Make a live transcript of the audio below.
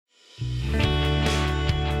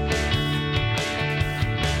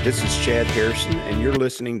This is Chad Harrison, and you're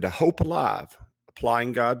listening to Hope Alive,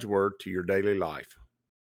 applying God's Word to your daily life.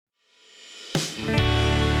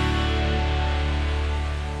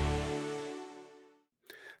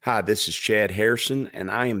 Hi, this is Chad Harrison, and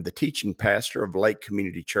I am the teaching pastor of Lake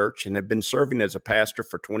Community Church and have been serving as a pastor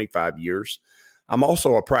for 25 years. I'm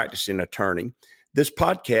also a practicing attorney. This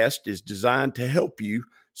podcast is designed to help you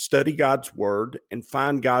study God's Word and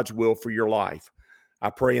find God's will for your life. I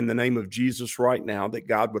pray in the name of Jesus right now that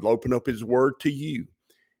God would open up His Word to you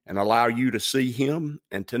and allow you to see Him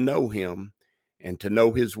and to know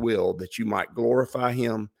His will, that you might glorify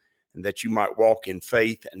Him and that you might walk in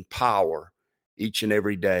faith and power each and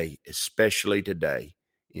every day, especially today,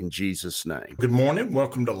 in Jesus' name. Good morning.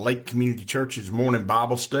 Welcome to Lake Community Church's morning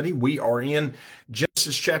Bible study. We are in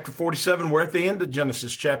Genesis chapter 47. We're at the end of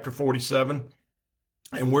Genesis chapter 47.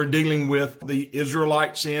 And we're dealing with the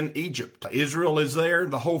Israelites in Egypt. Israel is there,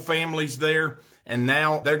 the whole family's there, and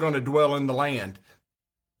now they're going to dwell in the land.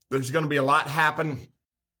 There's going to be a lot happen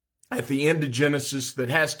at the end of Genesis that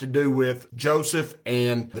has to do with Joseph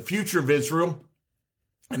and the future of Israel.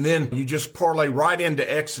 And then you just parlay right into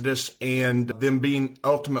Exodus and them being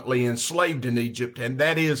ultimately enslaved in Egypt. And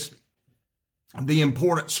that is the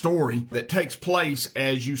important story that takes place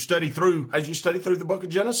as you study through the book of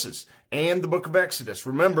Genesis and the book of Exodus.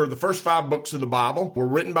 Remember, the first 5 books of the Bible were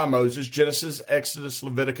written by Moses: Genesis, Exodus,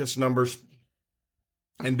 Leviticus, Numbers,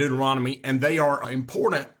 and Deuteronomy. And they are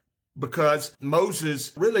important because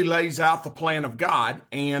Moses really lays out the plan of God.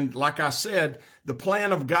 And like I said, the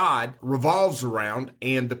plan of God revolves around,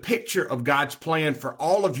 and the picture of God's plan for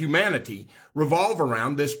all of humanity revolve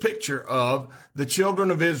around this picture of the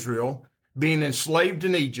children of Israel being enslaved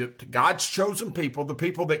in Egypt. God's chosen people, the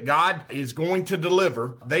people that God is going to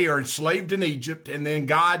deliver, they are enslaved in Egypt, and then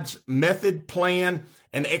God's method, plan,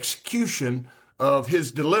 and execution of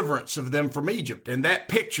His deliverance of them from Egypt. And that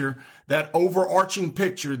picture, that overarching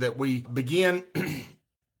picture that we begin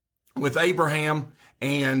with Abraham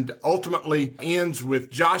and ultimately ends with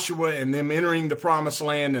Joshua and them entering the promised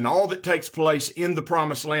land, and all that takes place in the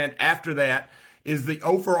promised land after that is the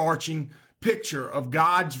overarching picture of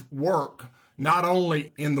God's work, not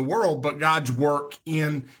only in the world, but God's work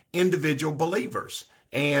in individual believers.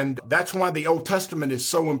 And that's why the Old Testament is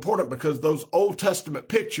so important, because those Old Testament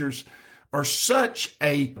pictures are such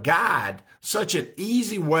a guide, such an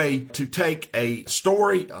easy way to take a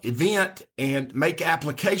story, event, and make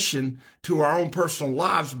application to our own personal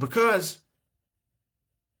lives, because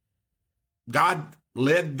God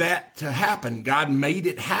led that to happen. God made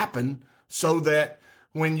it happen so that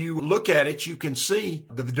when you look at it, you can see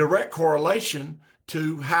the direct correlation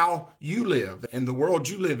to how you live and the world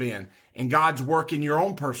you live in and God's work in your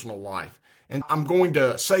own personal life. And I'm going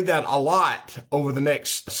to say that a lot over the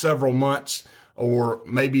next several months or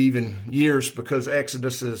maybe even years, because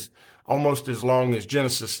Exodus is almost as long as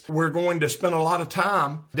Genesis. We're going to spend a lot of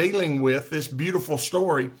time dealing with this beautiful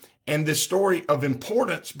story and this story of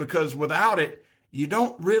importance, because without it, you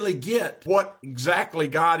don't really get what exactly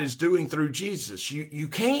God is doing through Jesus. You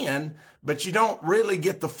can, but you don't really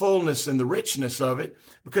get the fullness and the richness of it,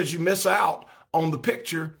 because you miss out on the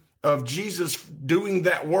picture of Jesus doing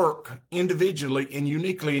that work individually and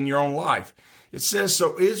uniquely in your own life. It says,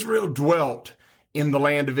 so Israel dwelt in the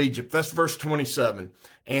land of Egypt. That's verse 27.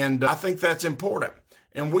 And I think that's important.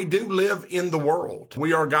 And we do live in the world.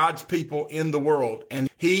 We are God's people in the world. And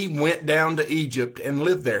He went down to Egypt and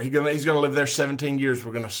lived there. He's going to live there 17 years,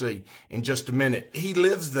 we're going to see in just a minute. He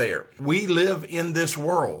lives there. We live in this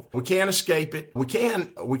world. We can't escape it. We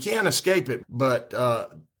can escape it, but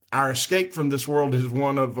our escape from this world is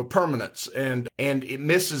one of permanence, and it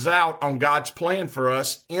misses out on God's plan for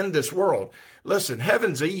us in this world. Listen,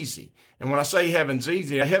 heaven's easy. And when I say heaven's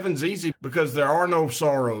easy because there are no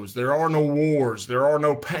sorrows, there are no wars, there is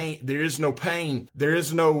no pain, there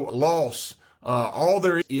is no loss. All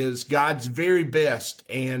there is God's very best,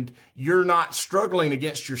 and you're not struggling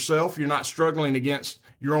against yourself. You're not struggling against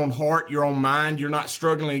your own heart, your own mind. You're not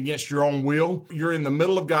struggling against your own will. You're in the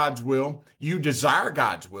middle of God's will. You desire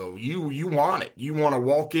God's will. You want it. You want to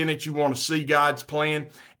walk in it. You want to see God's plan,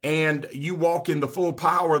 and you walk in the full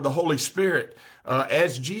power of the Holy Spirit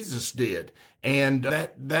as Jesus did. And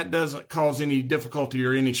that doesn't cause any difficulty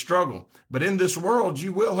or any struggle. But in this world,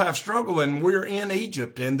 you will have struggle, and we're in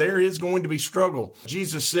Egypt, and there is going to be struggle.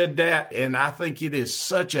 Jesus said that, and I think it is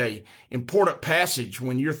such a important passage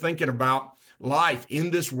when you're thinking about life.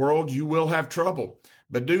 In this world, you will have trouble,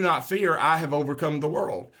 but do not fear. I have overcome the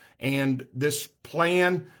world. And this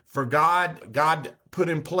plan for God put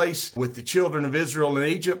in place with the children of Israel in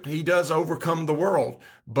Egypt, he does overcome the world.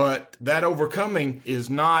 But that overcoming is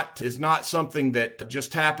not something that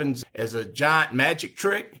just happens as a giant magic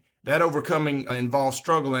trick. That overcoming involves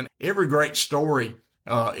struggle. And every great story,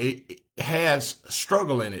 it has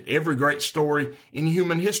struggle in it. Every great story in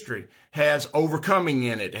human history has overcoming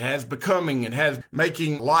in it, has becoming, and has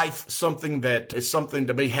making life something that is something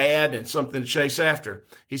to be had and something to chase after.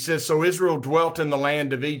 He says, so Israel dwelt in the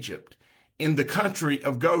land of Egypt, in the country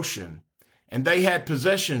of Goshen, and they had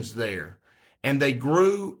possessions there, and they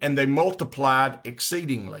grew and they multiplied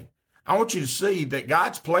exceedingly. I want you to see that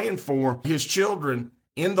God's plan for his children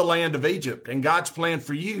in the land of Egypt, and God's plan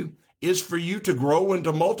for you is for you to grow and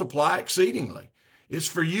to multiply exceedingly. It's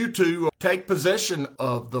for you to take possession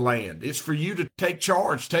of the land. It's for you to take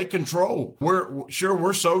charge, take control.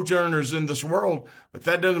 We're sojourners in this world, but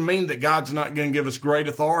that doesn't mean that God's not going to give us great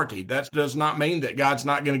authority. That does not mean that God's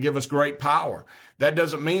not going to give us great power. That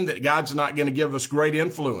doesn't mean that God's not going to give us great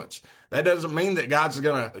influence. That doesn't mean that God's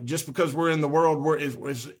going to, just because we're in the world,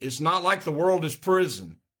 it's not like the world is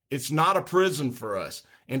prison. It's not a prison for us.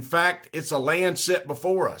 In fact, it's a land set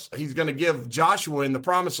before us. He's going to give Joshua in the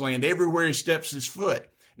promised land everywhere he steps his foot.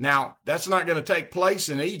 Now, that's not going to take place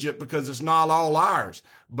in Egypt because it's not all ours.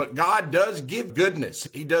 But God does give goodness.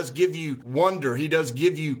 He does give you wonder. He does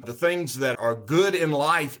give you the things that are good in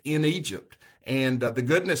life in Egypt and the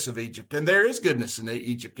goodness of Egypt. And there is goodness in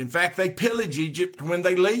Egypt. In fact, they pillage Egypt when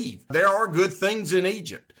they leave. There are good things in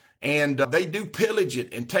Egypt. And they do pillage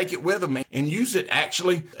it and take it with them and use it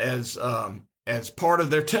actually as part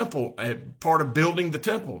of their temple, part of building the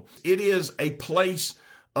temple. It is a place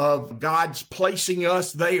of God's placing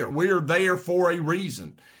us there. We're there for a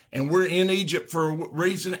reason. And we're in Egypt for a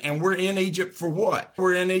reason. And we're in Egypt for what?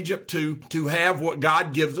 We're in Egypt to have what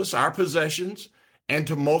God gives us, our possessions, and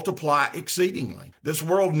to multiply exceedingly. This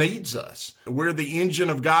world needs us. We're the engine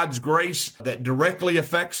of God's grace that directly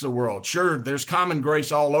affects the world. Sure, there's common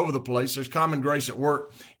grace all over the place. There's common grace at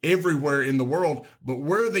work everywhere in the world, but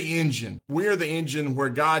we're the engine. We're the engine where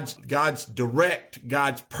God's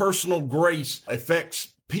personal grace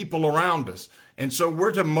affects people around us. And so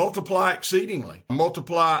we're to multiply exceedingly.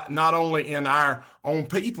 Multiply not only in our own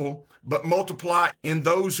people, but multiply in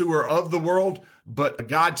those who are of the world, but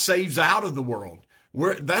God saves out of the world.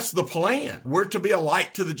 That's the plan. We're to be a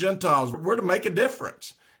light to the Gentiles. We're to make a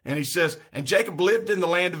difference. And he says, and Jacob lived in the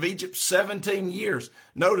land of Egypt 17 years.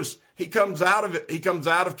 Notice he comes out of it. He comes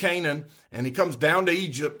out of Canaan and he comes down to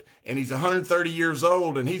Egypt and he's 130 years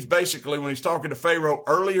old. And he's basically, when he's talking to Pharaoh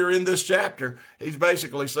earlier in this chapter, he's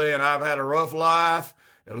basically saying, I've had a rough life.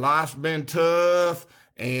 Life's been tough.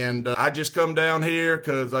 And I just come down here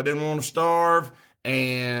because I didn't want to starve.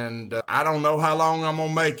 And I don't know how long I'm going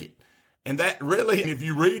to make it. And that really, if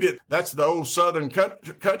you read it, that's the old Southern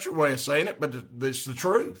country way of saying it, but it's the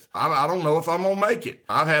truth. I don't know if I'm going to make it.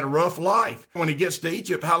 I've had a rough life. When he gets to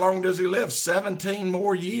Egypt, how long does he live? 17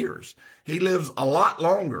 more years. He lives a lot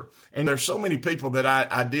longer. And there's so many people that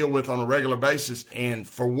I deal with on a regular basis. And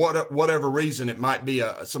for whatever reason, it might be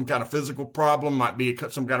some kind of physical problem, might be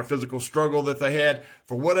some kind of physical struggle that they had.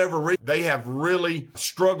 For whatever reason, they have really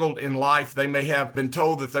struggled in life. They may have been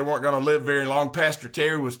told that they weren't going to live very long. Pastor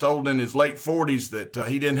Terry was told in his late 40s that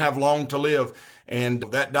he didn't have long to live. And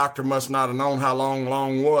that doctor must not have known how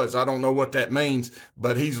long was. I don't know what that means,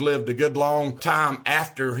 but he's lived a good long time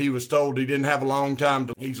after he was told he didn't have a long time.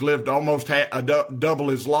 He's lived almost double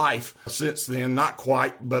his life since then. Not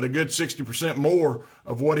quite, but a good 60% more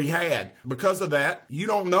of what he had. Because of that, you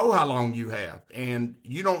don't know how long you have, and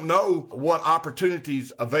you don't know what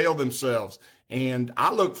opportunities avail themselves. And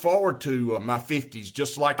I look forward to my 50s,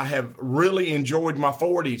 just like I have really enjoyed my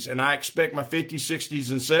 40s. And I expect my 50s, 60s,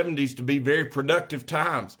 and 70s to be very productive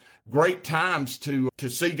times, great times to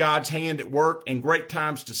see God's hand at work, and great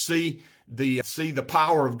times to see the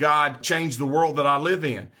power of God change the world that I live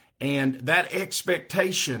in. And that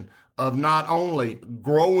expectation of not only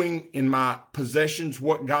growing in my possessions,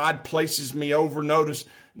 what God places me over. Notice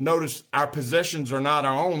our possessions are not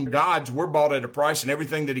our own. God's, we're bought at a price, and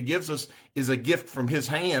everything that he gives us is a gift from his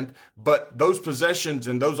hand. But those possessions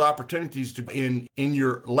and those opportunities in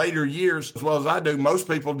your later years, as well as I do, most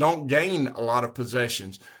people don't gain a lot of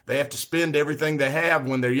possessions. They have to spend everything they have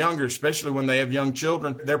when they're younger, especially when they have young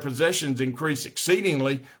children. Their possessions increase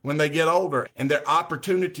exceedingly when they get older, and their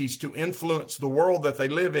opportunities to influence the world that they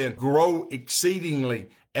live in grow exceedingly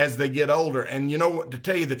as they get older. And you know what, to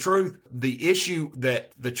tell you the truth, the issue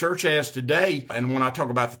that the church has today, and when I talk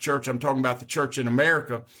about the church, I'm talking about the church in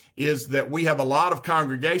America, is that we have a lot of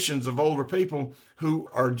congregations of older people who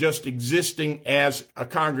are just existing as a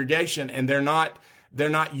congregation, and they're not They're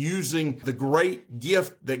not using the great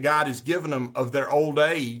gift that God has given them of their old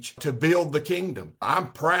age to build the kingdom.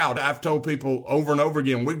 I'm proud. I've told people over and over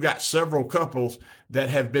again, we've got several couples that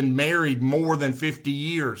have been married more than 50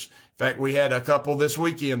 years. In fact, we had a couple this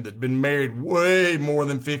weekend that's been married way more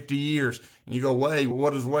than 50 years. And you go, way,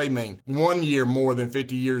 what does way mean? 1 year more than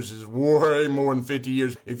 50 years is way more than 50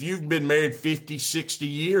 years. If you've been married 50, 60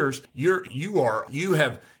 years,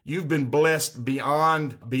 you've been blessed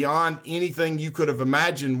beyond anything you could have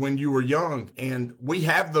imagined when you were young. And we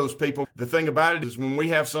have those people. The thing about it is when we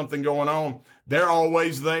have something going on, they're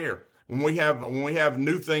always there. When we have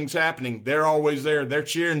new things happening, they're always there. They're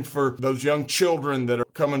cheering for those young children that are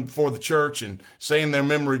coming before the church and saying their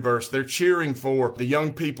memory verse. They're cheering for the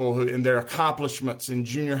young people who in their accomplishments in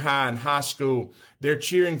junior high and high school. They're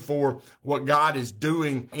cheering for what God is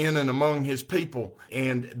doing in and among his people.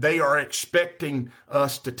 And they are expecting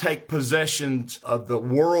us to take possessions of the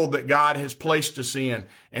world that God has placed us in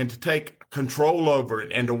and to take control over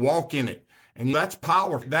it and to walk in it. And that's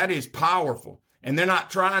powerful. That is powerful. And they're not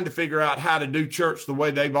trying to figure out how to do church the way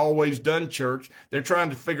they've always done church. They're trying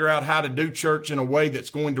to figure out how to do church in a way that's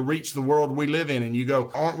going to reach the world we live in. And you go,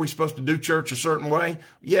 aren't we supposed to do church a certain way?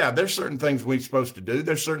 Yeah, there's certain things we're supposed to do.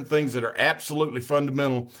 There's certain things that are absolutely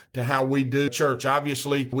fundamental to how we do church.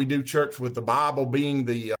 Obviously, we do church with the Bible being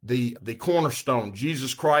the cornerstone.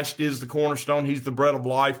 Jesus Christ is the cornerstone. He's the bread of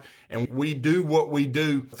life. And we do what we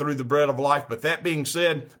do through the bread of life. But that being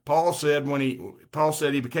said, Paul said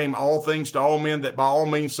he became all things to all men, that by all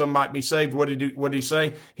means some might be saved. What did he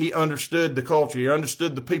say? He understood the culture. He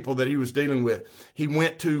understood the people that he was dealing with. He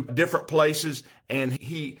went to different places and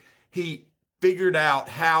he figured out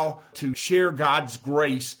how to share God's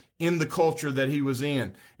grace in the culture that he was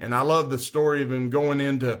in. And I love the story of him going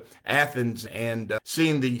into Athens and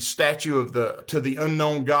seeing the statue to the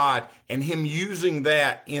unknown God, and him using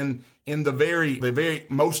that in the very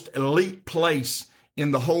most elite place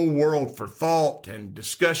in the whole world for thought and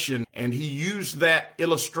discussion. And he used that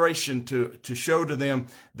illustration to show to them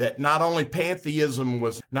that not only pantheism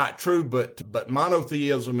was not true, but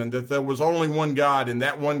monotheism, and that there was only one God, and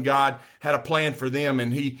that one God had a plan for them.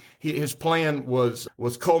 And his plan was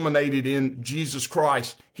culminated in Jesus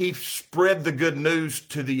Christ. He spread the good news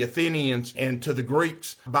to the Athenians and to the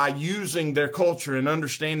Greeks by using their culture and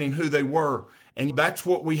understanding who they were. And that's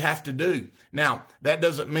what we have to do. Now, that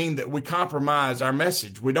doesn't mean that we compromise our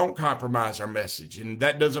message. We don't compromise our message. And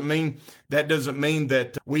that doesn't mean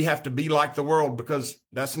that we have to be like the world, because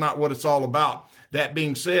that's not what it's all about. That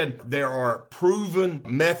being said, there are proven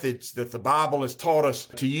methods that the Bible has taught us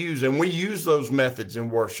to use, and we use those methods in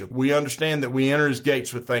worship. We understand that we enter his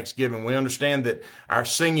gates with thanksgiving. We understand that our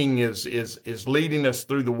singing is leading us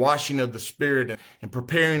through the washing of the Spirit and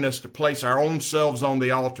preparing us to place our own selves on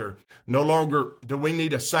the altar. No longer do we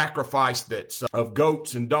need a sacrifice that's of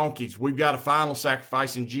goats and donkeys. We've got a final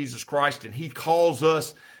sacrifice in Jesus Christ, and he calls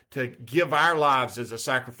us to give our lives as a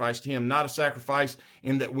sacrifice to him, not a sacrifice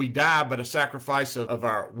in that we die, but a sacrifice of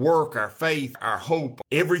our work, our faith, our hope,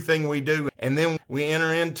 everything we do. And then we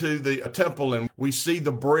enter into the temple and we see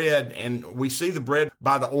the bread, and we see the bread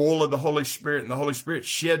by the oil of the Holy Spirit, and the Holy Spirit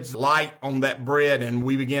sheds light on that bread, and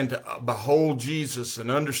we begin to behold Jesus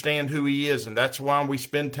and understand who he is. And that's why we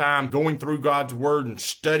spend time going through God's word and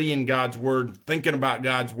studying God's word and thinking about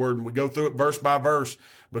God's word. And we go through it verse by verse,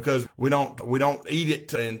 because we don't eat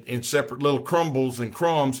it in separate little crumbles and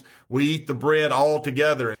crumbs. We eat the bread all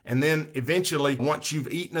together. And then eventually, once you've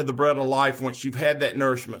eaten of the bread of life, once you've had that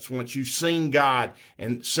nourishment, once you've seen God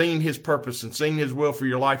and seen his purpose and seen his will for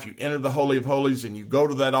your life, you enter the Holy of Holies and you go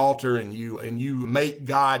to that altar and you make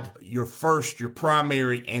God your first, your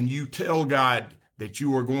primary, and you tell God that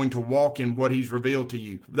you are going to walk in what he's revealed to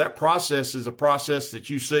you. That process is a process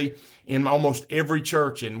that you see in almost every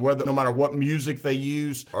church, and no matter what music they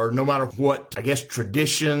use, or no matter what,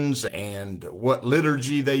 traditions and what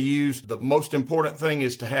liturgy they use, the most important thing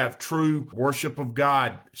is to have true worship of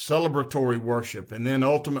God, celebratory worship, and then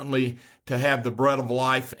ultimately to have the bread of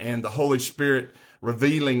life and the Holy Spirit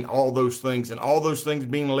revealing all those things, and all those things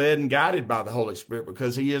being led and guided by the Holy Spirit,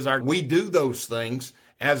 because he is we do those things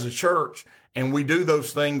as a church. And we do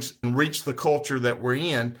those things and reach the culture that we're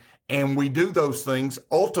in. And we do those things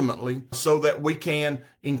ultimately so that we can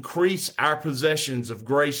increase our possessions of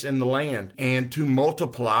grace in the land and to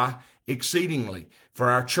multiply exceedingly. for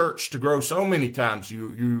our church to grow. So many times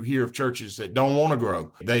you hear of churches that don't want to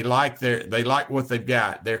grow. They like what they've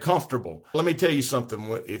got. They're comfortable. Let me tell you something.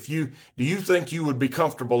 Do you think you would be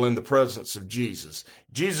comfortable in the presence of Jesus?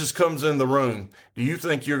 Jesus comes in the room. Do you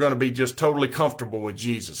think you're going to be just totally comfortable with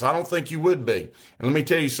Jesus? I don't think you would be. And let me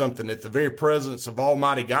tell you something. If the very presence of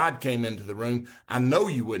Almighty God came into the room, I know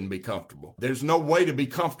you wouldn't be comfortable. There's no way to be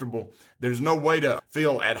comfortable. There's no way to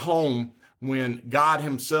feel at home when God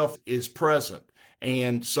himself is present.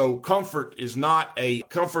 And so comfort is not a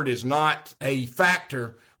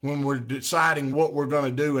factor when we're deciding what we're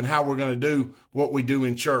going to do and how we're going to do what we do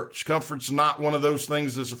in church. Comfort's not one of those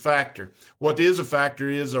things that's a factor. What is a factor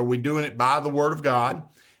is, are we doing it by the Word of God?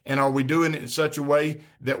 And are we doing it in such a way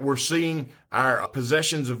that we're seeing our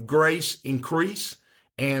possessions of grace increase?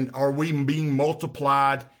 And are we being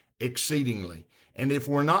multiplied exceedingly? And if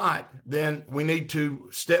we're not, then we need to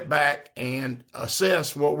step back and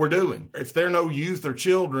assess what we're doing. If there are no youth or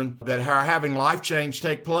children that are having life change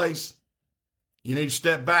take place, you need to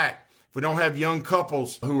step back. If we don't have young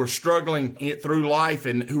couples who are struggling through life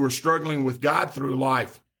and who are struggling with God through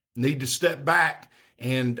life, need to step back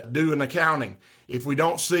and do an accounting. If we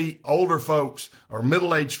don't see older folks or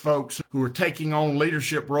middle-aged folks who are taking on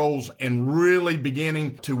leadership roles and really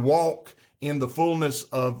beginning to walk in the fullness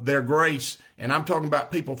of their grace, and I'm talking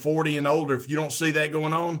about people 40 and older, if you don't see that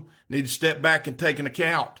going on, need to step back and take an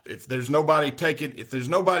account. If there's nobody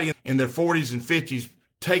in their 40s and 50s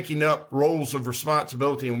taking up roles of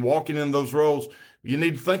responsibility and walking in those roles, you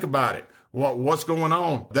need to think about it. What's going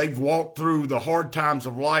on? They've walked through the hard times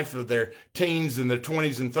of life of their teens and their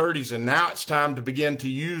 20s and 30s, and now it's time to begin to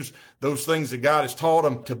use those things that God has taught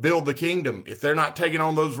them to build the kingdom. If they're not taking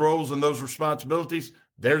on those roles and those responsibilities,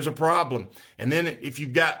 there's a problem. And then if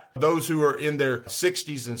you've got those who are in their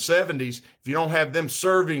 60s and 70s, if you don't have them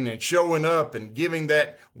serving and showing up and giving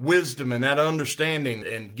that wisdom and that understanding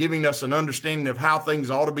and giving us an understanding of how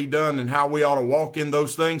things ought to be done and how we ought to walk in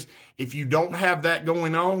those things, if you don't have that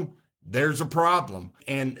going on, there's a problem.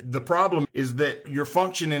 And the problem is that you're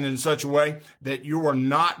functioning in such a way that you are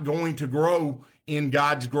not going to grow in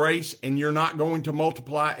God's grace and you're not going to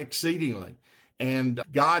multiply exceedingly. And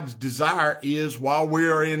God's desire is, while we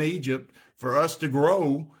are in Egypt, for us to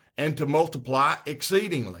grow and to multiply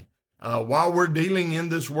exceedingly. While we're dealing in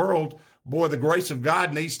this world, boy, the grace of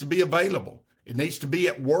God needs to be available. It needs to be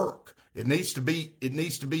at work. It needs to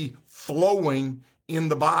be flowing in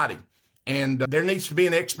the body. And there needs to be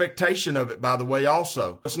an expectation of it, by the way,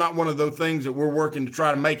 also. It's not one of those things that we're working to try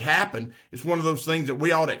to make happen. It's one of those things that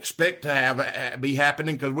we ought to expect to be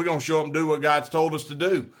happening, because we're going to show up and do what God's told us to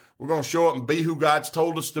do. We're going to show up and be who God's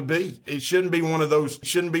told us to be. It shouldn't be one of those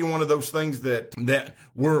things that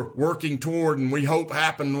we're working toward and we hope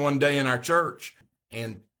happen one day in our church.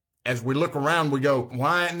 And as we look around, we go,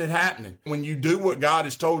 why isn't it happening? When you do what God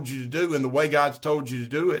has told you to do and the way God's told you to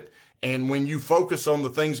do it, and when you focus on the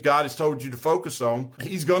things God has told you to focus on,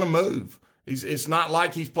 he's going to move. It's not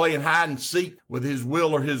like he's playing hide and seek with his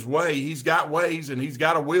will or his way. He's got ways and he's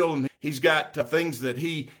got a will and he's got things that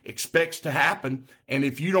he expects to happen. And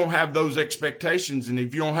if you don't have those expectations and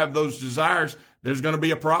if you don't have those desires, there's going to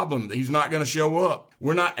be a problem. He's not going to show up.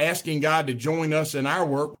 We're not asking God to join us in our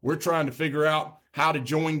work. We're trying to figure out how to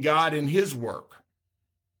join God in his work.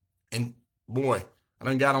 And boy, I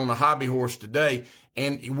done got on a hobby horse today.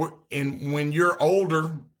 And when you're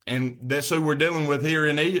older, and that's who we're dealing with here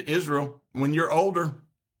in Israel, when you're older,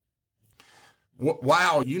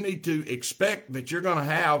 wow, you need to expect that you're going to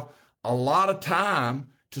have a lot of time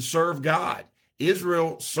to serve God.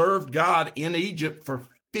 Israel served God in Egypt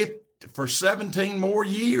for 17 more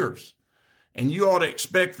years. And you ought to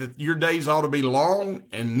expect that your days ought to be long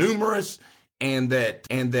and numerous, and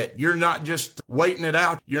that you're not just waiting it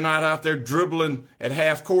out. You're not out there dribbling at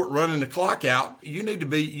half court, running the clock out. You need to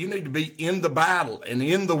be in the battle and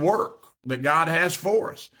in the work that God has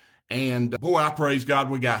for us. And boy, I praise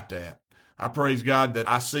God we got that. I praise God that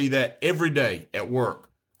I see that every day at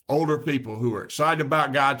work. Older people who are excited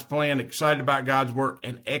about God's plan, excited about God's work,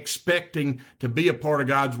 and expecting to be a part of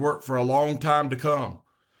God's work for a long time to come.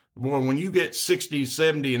 Boy, when you get 60,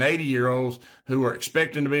 70, and 80-year-olds who are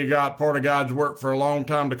expecting to be part of God's work for a long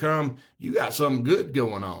time to come, you got something good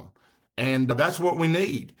going on. And that's what we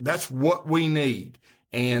need. That's what we need.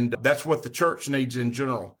 And that's what the church needs in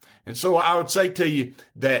general. And so I would say to you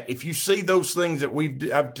that if you see those things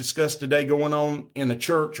that I've discussed today going on in a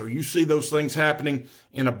church, or you see those things happening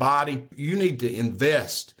in a body, you need to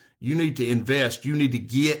invest. You need to invest. You need to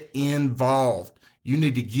get involved. You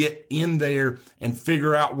need to get in there and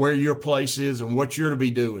figure out where your place is and what you're to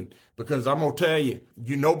be doing. Because I'm going to tell you,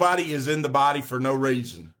 nobody is in the body for no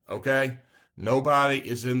reason, okay? Nobody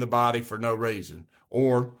is in the body for no reason.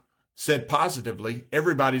 Or said positively,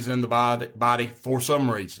 everybody's in the body for some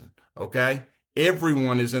reason, okay?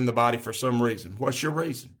 Everyone is in the body for some reason. What's your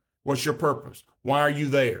reason? What's your purpose? Why are you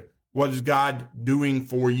there? What is God doing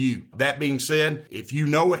for you? That being said, if you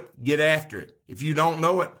know it, get after it. If you don't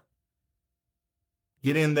know it,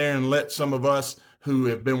 get in there and let some of us who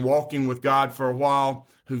have been walking with God for a while,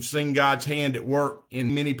 who've seen God's hand at work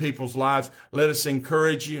in many people's lives, let us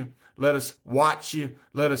encourage you. Let us watch you.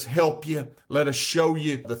 Let us help you. Let us show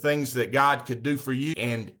you the things that God could do for you,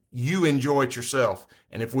 and you enjoy it yourself.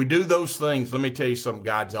 And if we do those things, let me tell you something,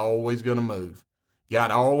 God's always going to move. God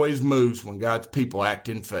always moves when God's people act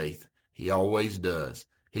in faith. He always does.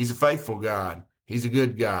 He's a faithful God. He's a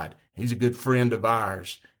good God. He's a good friend of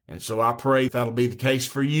ours. And so I pray that'll be the case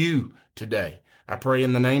for you today. I pray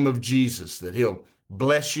in the name of Jesus that he'll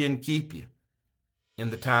bless you and keep you in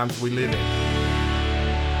the times we live in.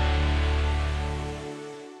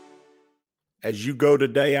 As you go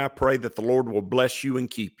today, I pray that the Lord will bless you and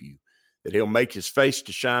keep you, that he'll make his face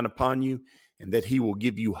to shine upon you, and that he will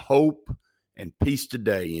give you hope and peace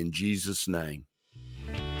today in Jesus' name.